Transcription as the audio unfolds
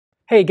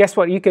Hey, guess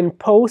what? You can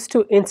post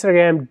to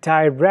Instagram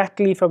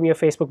directly from your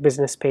Facebook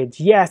business page.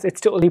 Yes, it's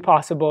totally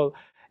possible.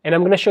 And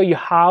I'm going to show you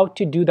how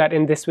to do that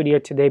in this video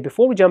today.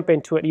 Before we jump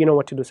into it, you know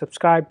what to do.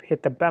 Subscribe,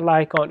 hit the bell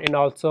icon, and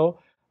also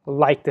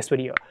like this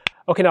video.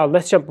 Okay, now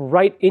let's jump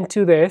right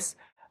into this.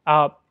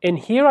 And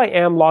here I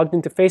am logged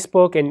into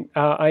Facebook, and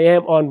I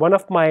am on one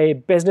of my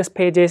business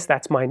pages.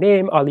 That's my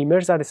name, Ali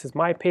Mirza. This is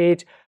my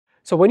page.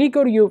 So when you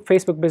go to your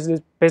Facebook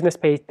business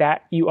page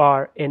that you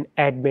are an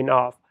admin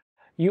of,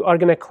 you are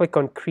going to click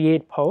on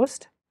create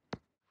post.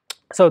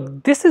 So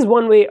this is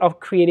one way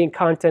of creating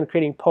content,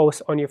 creating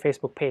posts on your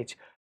Facebook page.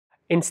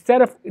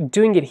 Instead of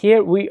doing it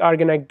here, we are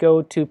going to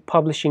go to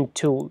publishing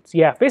tools.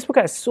 Yeah, Facebook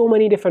has so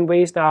many different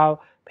ways now: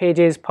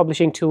 pages,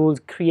 publishing tools,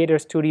 creator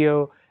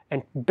studio,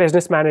 and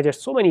business manager.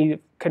 So many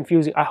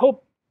confusing. I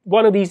hope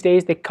one of these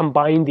days they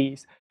combine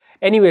these.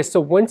 Anyway, so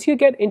once you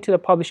get into the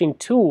publishing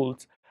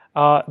tools,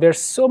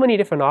 there's so many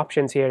different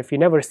options here. If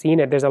you've never seen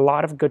it, there's a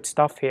lot of good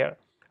stuff here,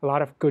 a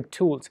lot of good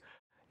tools.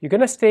 You're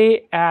going to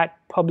stay at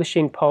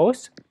publishing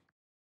post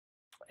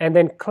and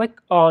then click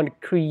on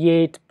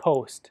create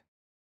post.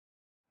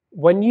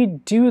 When you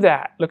do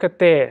that, look at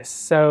this.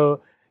 So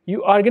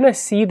you are going to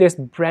see this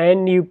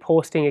brand new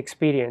posting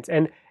experience.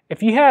 And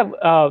if you have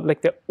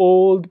like the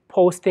old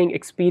posting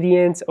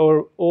experience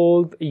or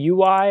old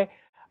UI,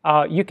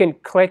 you can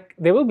click.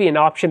 There will be an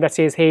option that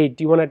says, hey,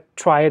 do you want to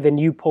try the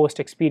new post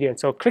experience?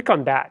 So click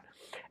on that.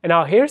 And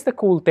now here's the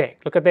cool thing.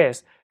 Look at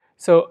this.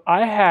 So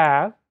I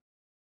have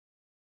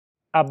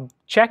a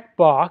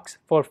checkbox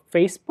for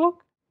Facebook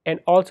and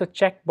also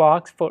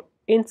checkbox for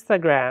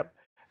Instagram.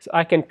 So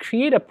I can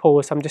create a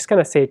post. I'm just going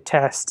to say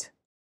test.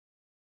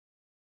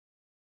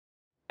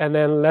 And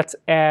then let's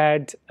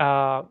add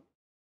a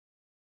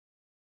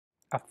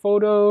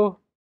photo.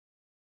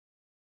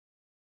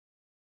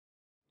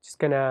 Just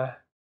gonna,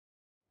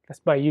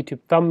 that's my YouTube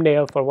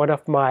thumbnail for one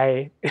of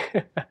my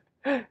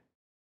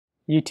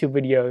YouTube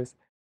videos.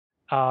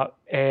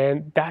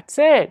 And that's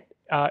it.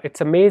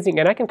 It's amazing.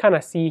 And I can kind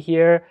of see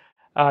here,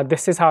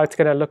 this is how it's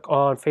going to look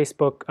on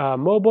Facebook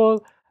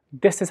mobile.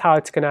 This is how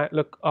it's going to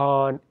look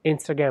on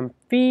Instagram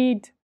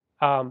feed.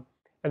 And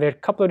there are a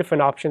couple of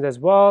different options as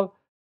well.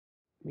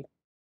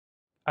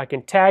 I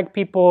can tag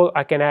people.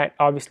 I can add,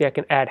 obviously, I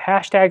can add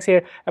hashtags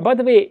here. And by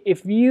the way,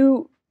 if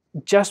you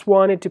just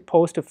wanted to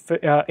post to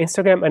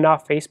Instagram and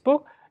not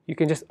Facebook, you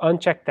can just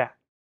uncheck that.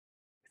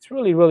 It's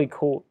really, really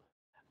cool.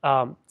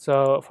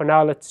 So for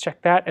now, let's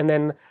check that. And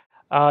then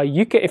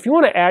you can, if you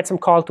want to add some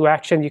call to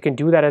action, you can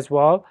do that as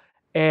well.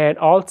 And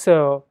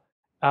also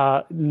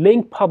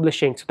link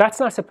publishing. So that's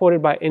not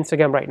supported by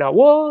Instagram right now.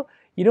 Well,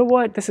 you know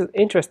what? This is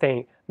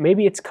interesting.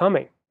 Maybe it's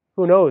coming.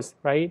 Who knows,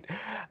 right?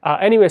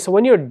 Anyway, so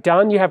when you're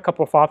done, you have a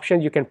couple of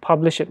options. You can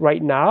publish it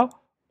right now,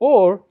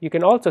 or you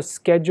can also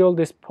schedule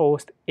this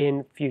post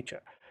in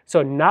future.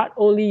 So not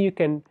only you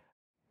can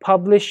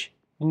publish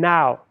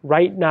now,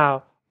 right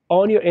now,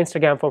 on your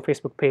Instagram for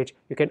Facebook page,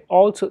 you can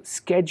also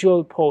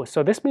schedule posts.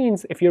 So this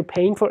means if you're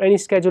paying for any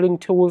scheduling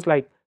tools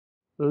like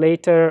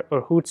Later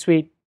or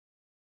Hootsuite,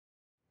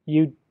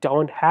 you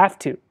don't have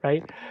to,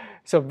 right?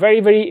 So very,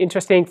 very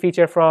interesting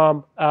feature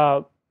from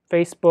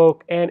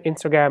Facebook and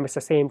Instagram. It's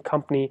the same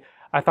company.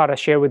 I thought I'd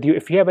share with you.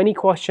 If you have any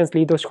questions,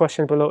 leave those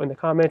questions below in the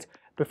comments.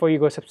 Before you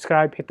go,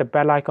 subscribe, hit the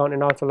bell icon,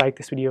 and also like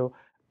this video.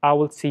 I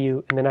will see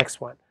you in the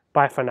next one.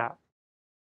 Bye for now.